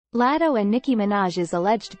Latto and Nicki Minaj's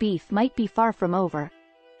alleged beef might be far from over.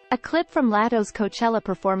 A clip from Latto's Coachella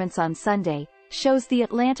performance on Sunday shows the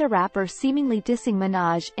Atlanta rapper seemingly dissing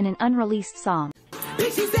Minaj in an unreleased song.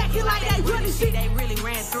 Bitches acting like they really shit they really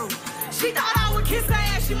ran through. She thought I would kiss her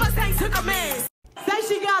ass, she must ain't took a man. Say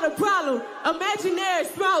she got a problem, imaginary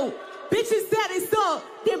smoke. Bitches set it up,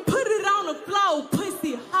 then put it on the floor,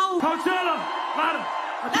 pussy hoe. Coachella,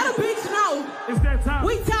 let a bitch know. It's that time.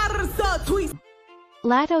 We tired of the subtweets.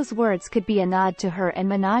 Latto's words could be a nod to her and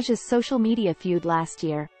Minaj's social media feud last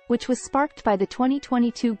year, which was sparked by the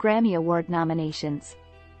 2022 Grammy Award nominations.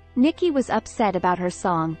 Nicki was upset about her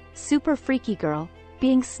song, Super Freaky Girl,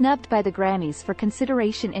 being snubbed by the Grammys for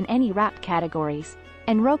consideration in any rap categories,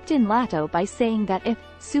 and roped in Latto by saying that if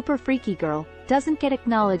Super Freaky Girl doesn't get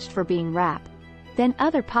acknowledged for being rap, then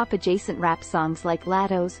other pop-adjacent rap songs like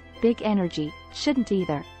Latto's Big Energy shouldn't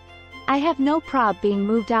either. I have no prob being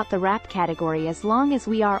moved out the rap category as long as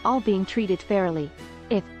we are all being treated fairly.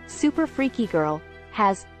 If Super Freaky Girl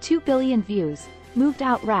has 2 billion views, moved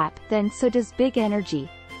out rap, then so does Big Energy,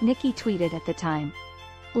 Nicki tweeted at the time.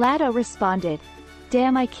 Latto responded,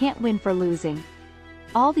 "Damn, I can't win for losing.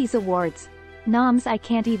 All these awards. Noms I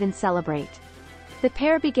can't even celebrate." The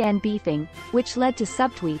pair began beefing, which led to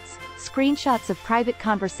subtweets, screenshots of private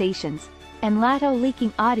conversations, and Latto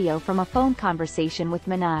leaking audio from a phone conversation with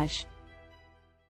Minaj.